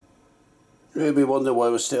Maybe wonder why I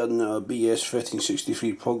was starting a BS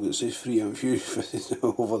 1563 plug that says 3 amp fuse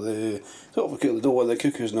over the top of the door while the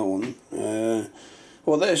cooker's not on.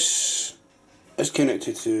 Well, this is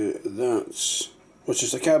connected to that, which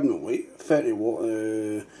is a cabinet light, 30 watt,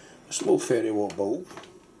 a small 30 watt bulb.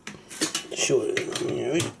 Show it,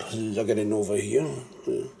 I get in over here.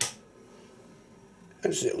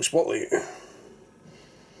 It's a little spotlight.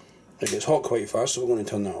 It gets hot quite fast, so we're going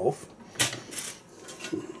to turn that off.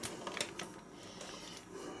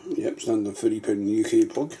 Yep, standard £3 UK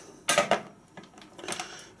plug.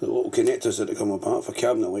 The little connectors that come apart for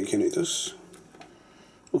cabinet light connectors.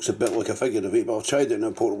 Looks a bit like a figure of 8, but I've tried it in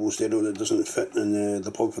a portable stereo and it doesn't fit, and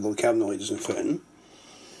the plug for the cabinet light doesn't fit in.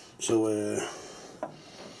 So,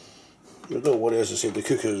 don't worry, as I said, the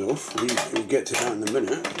cooker is off. We'll get to that in a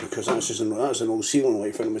minute, because that's an old ceiling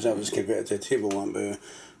light for myself. It's converted to a table lamp, bit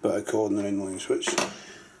of cord and an inline switch.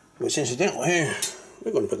 Which incidentally,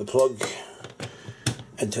 we're going to put the plug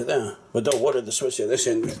into there. But don't worry, the switch at this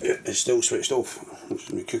end is still switched off. Which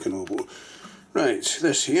is my cooking elbow. Right,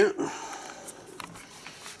 this here.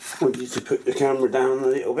 I need to put the camera down a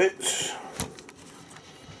little bit.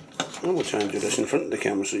 And we'll try and do this in front of the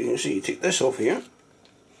camera so you can see. You take this off here.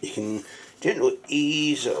 You can gently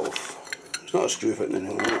ease it off. It's not a screw fit in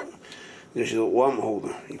anything. There's your little lamp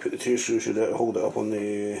holder. You put the two screws through that, hold it up on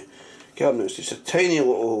the cabinet. It's just a tiny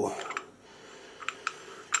little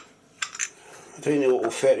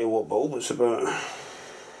 30 watt bulb. It's about,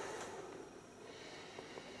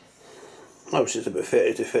 I would say it's about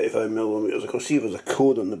 30 to 35 millimeters. I can see there's a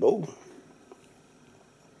code on the bulb.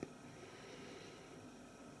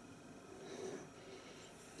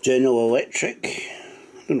 General Electric.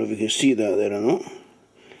 I don't know if you can see that there or not.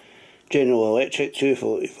 General Electric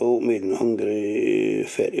 240 volt, made in Hungary,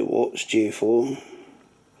 30 watts, J4.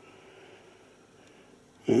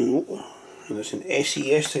 And it's an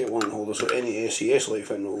SES type lamp holder, so any SES light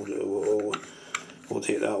fitting will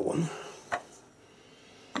take that one.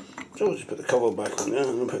 So I'll just put the cover back on there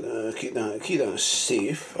and keep that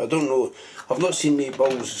safe. I don't know, I've not seen any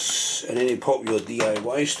bulbs in any popular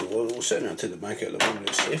DIY store. We'll sit there to the back out of the moment,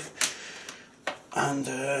 it's safe. And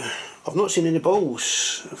I've not seen any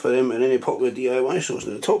bulbs for them in any popular DIY stores.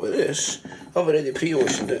 At the top of this, I've already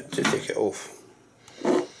pre-oceaned it to take it off.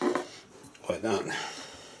 Like that.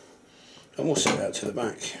 And we'll set that to the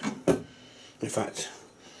back. In fact,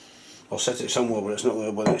 I'll set it somewhere where it's not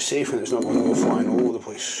where it's safe and it's not going to go flying all over the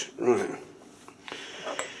place. Right.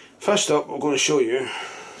 First up, I'm going to show you.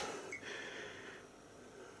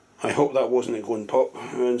 I hope that wasn't going pop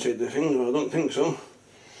inside the thing. No, I don't think so.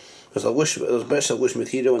 There's bits of loose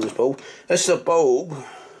material in this bulb. This is a bulb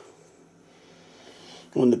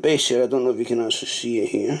on the base here. I don't know if you can actually see it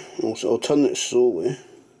here. I'll turn it slowly.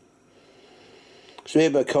 It's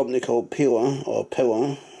made by a company called Pila or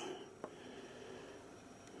Pila.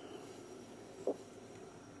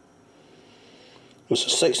 It's a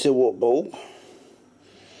 60 watt bulb.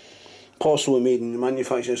 Possibly made in the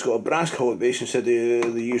manufacturer. It's got a brass coloured base instead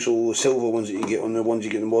of the usual silver ones that you get on the ones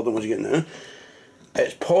you get, the modern ones you get now.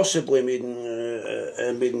 It's possibly made in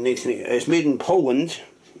 1980. It's made in Poland,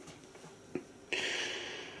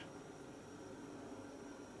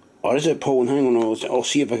 or is it Poland? Hang on, I'll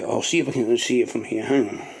see if I can see it from here. Hang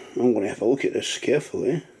on, I'm going to have a look at this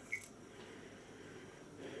carefully.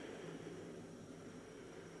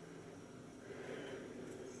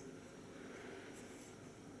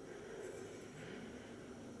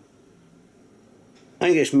 I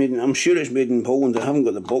think it's made in, I'm sure it's made in Poland. I haven't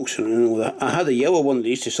got the box and all that. I had a yellow one of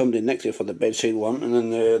these to somebody nicked it for the bedside lamp, and then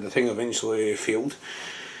the thing eventually failed.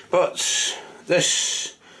 But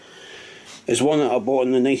this is one that I bought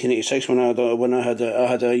in the 1986 when I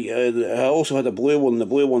also had a blue one. The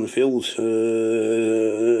blue one failed.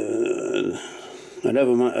 I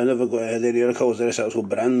never got the other colours. This actual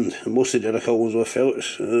brand. Most of the other colours were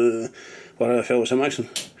Philips. Philips Maxim.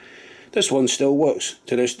 This one still works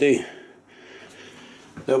to this day.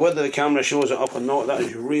 Now whether the camera shows it up or not, that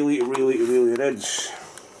is really red.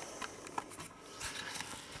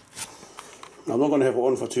 I'm not going to have it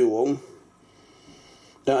on for too long.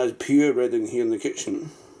 That is pure red in here in the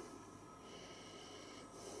kitchen.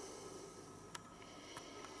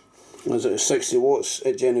 As it is 60 watts,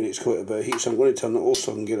 it generates quite a bit of heat, so I'm going to turn it off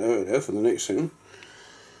so I can get it out of there for the next thing.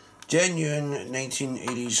 Genuine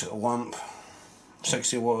 1980s lamp,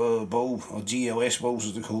 60 watt bulb, or GLS bulbs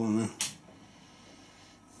as they call them now.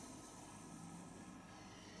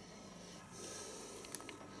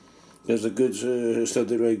 There's a good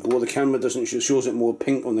steady red glow. The camera doesn't shows it more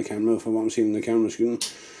pink on the camera from what I'm seeing on the camera screen,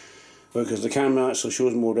 because the camera actually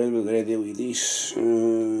shows more red with the red LEDs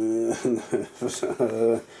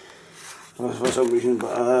for some reason.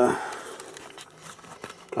 But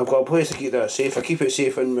I've got a place to keep that safe. I keep it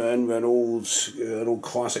safe in an old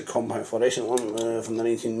classic compact fluorescent lamp from the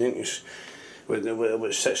 1990s.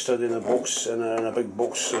 Which sits stood in a box, in a big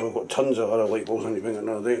box, so I've got tons of other light bulbs on the bring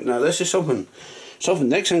another day. Now this is something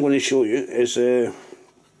next I'm going to show you is, it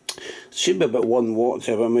should be about 1 watt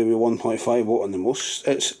to about maybe 1.5 watt on the most.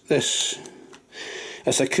 It's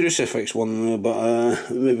a crucifix one,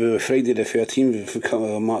 but maybe Friday the 13th, if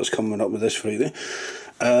Mark's coming up with this Friday,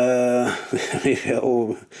 maybe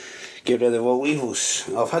I'll get rid of all evils.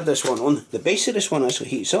 I've had this one on. The base of this one actually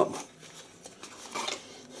heats up.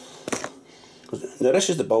 Now this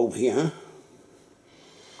is the bulb here.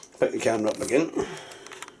 Pick the camera up again.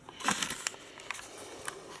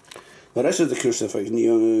 Now this is the crucifix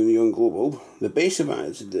neon glow bulb. The base of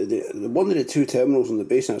it, the one of the 2 terminals on the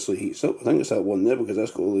base actually heats up. I think it's that one there because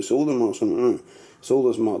that's got all the solder marks on it.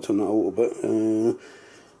 Solder's marked on that a little bit.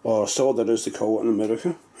 Or solder as they call it in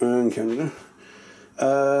America and Canada.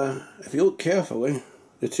 If you look carefully,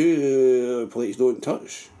 the 2 plates don't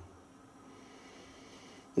touch.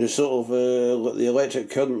 The sort of the electric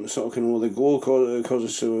current, sort of kind of the glow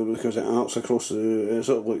causes because it acts across the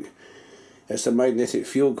sort of like it's the magnetic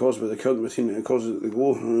field caused by the current between it causes the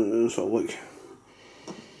glow, sort of like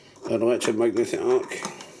an electromagnetic arc.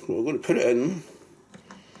 We're going to put it in.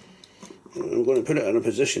 I'm going to put it in a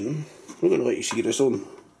position. I'm going to let you see this on.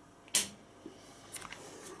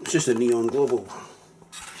 It's just a neon glow bulb.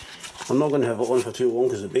 I'm not going to have it on for too long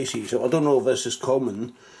because the base heats up. I don't know if this is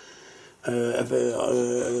common. I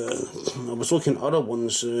was looking at other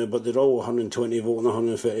ones, but they're all 120 volt and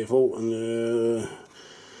 130 volt, and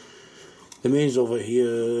the mains over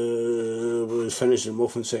here was finishing them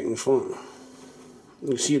off in second flat. You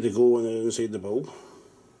can see the glow inside the bulb.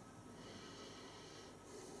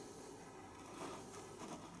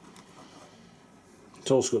 It's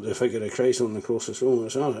also got the figure of Christ on the cross as well.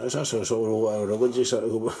 It's actually a sort of religious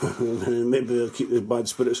article, maybe I'll keep the bad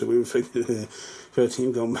spirits away for the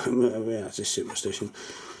team going, yeah, it's just superstition.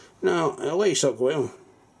 Now, it lights up well,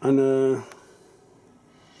 and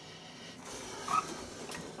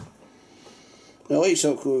it lights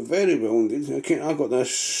up very well indeed. I got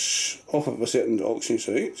this off of a certain auction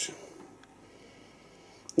site,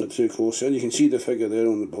 not too close in, you can see the figure there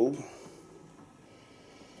on the bulb.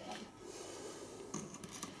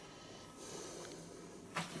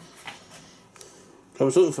 I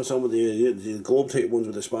was looking for some of the globe type ones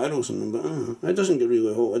with the spirals in them, but it doesn't get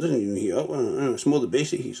really hot. It doesn't even heat up. It's more the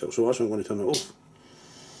basic heats up, so that's why I'm going to turn it off.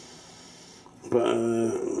 But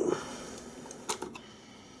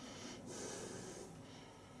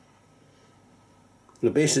the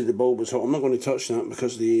base of the bulb is hot. I'm not going to touch that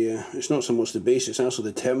because it's not so much the base; it's also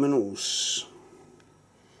the terminals.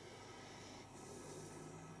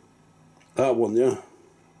 That one there.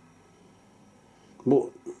 But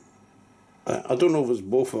I don't know if it's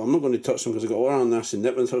both. I'm not going to touch them because I got a lot of nasty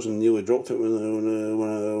nip and touch and nearly dropped it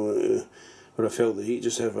when I felt the heat.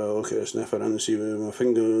 Just have a look at a sniff around and see where my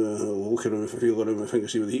finger, look around if I feel around my finger,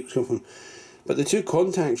 see where the heat was coming from. But the 2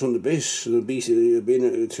 contacts on the base, the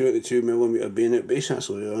bayonet, the 22mm bayonet base,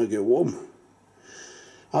 actually, I get warm.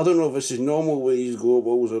 I don't know if this is normal with these glow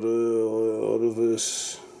bulbs or if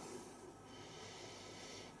this.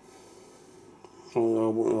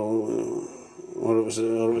 Or if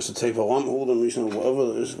it's a type of lamp holder reason or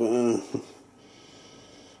whatever it is, but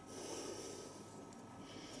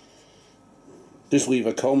just leave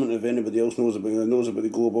a comment if anybody else knows about the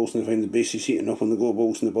glow bulbs and they find the base is heating up on the glow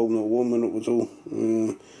bulbs and the bulb not warming up at all.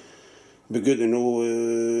 Be good to know,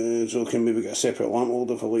 so can maybe get a separate lamp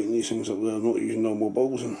holder for lighting these things up there, not using normal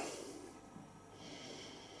bulbs.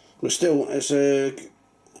 But still, it's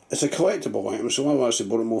a collectible item, so I've actually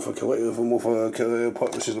bought it more for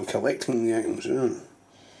purposes of collecting the items. Yeah.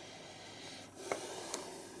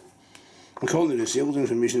 According to the sales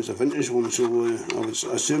information, it's a vintage one, so I would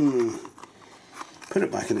assume, put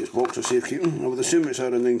it back in its box for safekeeping, I would assume it's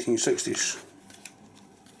out of the 1960s.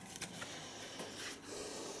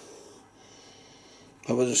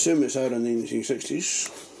 I would assume it's out of the 1960s.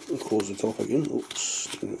 I'll close the top again. Oops,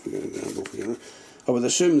 I would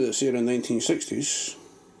assume that it's here in the 1960s.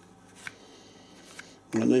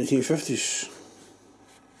 In the 1950s.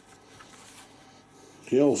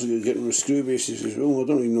 You're also getting with screw bases as well. I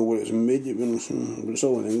don't even know where it's made, but it's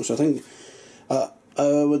all in English. I think I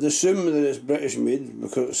would assume that it's British made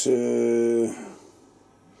because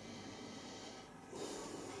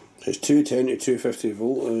it's 210 to 250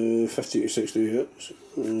 volt, 50 to 60 hertz.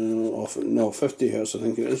 No, 50 hertz I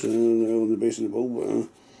think it is on the base of the bulb.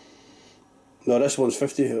 No, this one's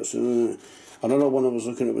 50 hertz. Another one I was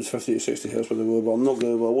looking at was 50 to 60 hertz, but I'm not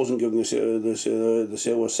going. I wasn't giving the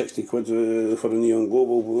seller 60 quid for a neon glow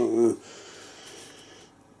bulb.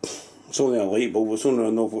 It's only a light bulb, it's only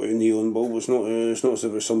a novelty neon bulb, it's not as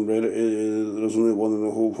if it's some rarity, there's only one in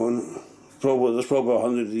the whole planet. There's probably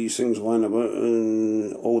 100 of these things lying about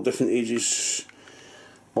in all different ages,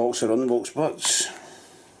 box or unboxed butts.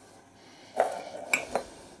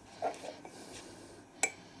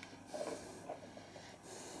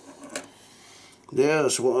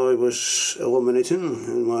 There's what I was illuminating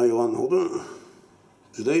in my lantern holder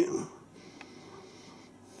today.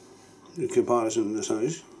 The comparison of the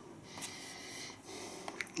size.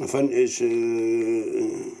 A vintage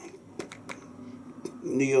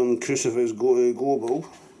neon crucifix glo-bulb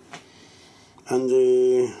and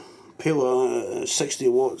Pila 60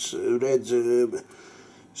 watts red, what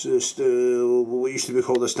used to be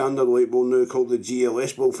called a standard light bulb, now called the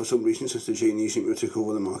GLS bulb for some reason, since the Chinese seem to have took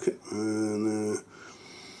over the market. And,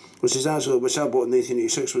 which I bought in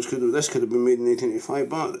 1986, this could have been made in 1985,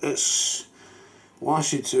 but it's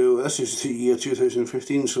lasted to, this is the year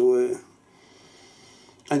 2015, so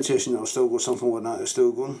interesting that I've still got something like that that's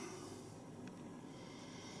still going.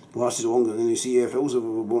 Lasted longer than the CFLs I've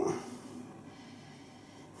ever bought.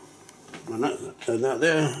 And that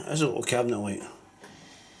there is a little cabinet light.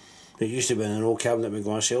 It used to be an old cabinet with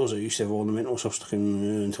glass shelves. It used to have ornamental stuff stuck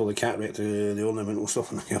in until the cat wrecked the ornamental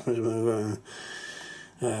stuff in the cabinet.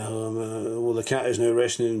 Well, the cat is now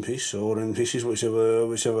resting in peace, or in pieces,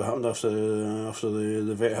 whichever happened after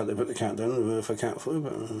the vet had to put the cat down for cat flu,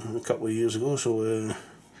 but a couple of years ago. So,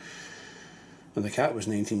 and the cat was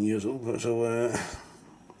 19 years old. But so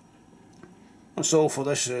that's all for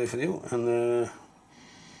this video, and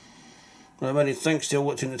many thanks to you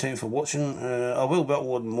taking the time for watching. I will be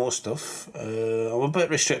uploading more stuff. I'm a bit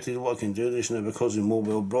restricted in what I can do this now because of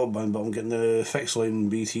mobile broadband, but I'm getting the fixed line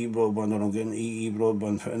BT broadband, or I'm getting EE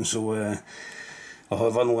broadband put in, so I'll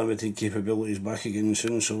have unlimited capabilities back again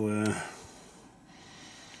soon, so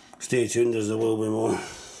stay tuned as there will be more.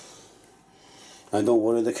 And don't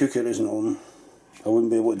worry, the cooker isn't on. I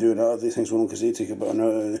wouldn't be able to do that if these things were on, because they take about an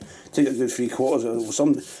hour, take a good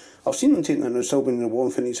 3/4. I've seen them taking it and they're still been in the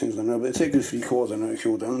warm for these things now, but it takes a good 3/4 now to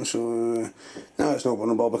cool down, so no, it's not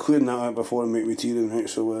going to, I'll be clearing that out before I make material out,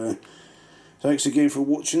 so thanks again for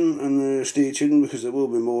watching, and stay tuned because there will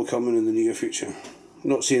be more coming in the near future.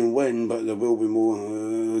 Not saying when, but there will be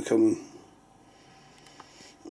more coming.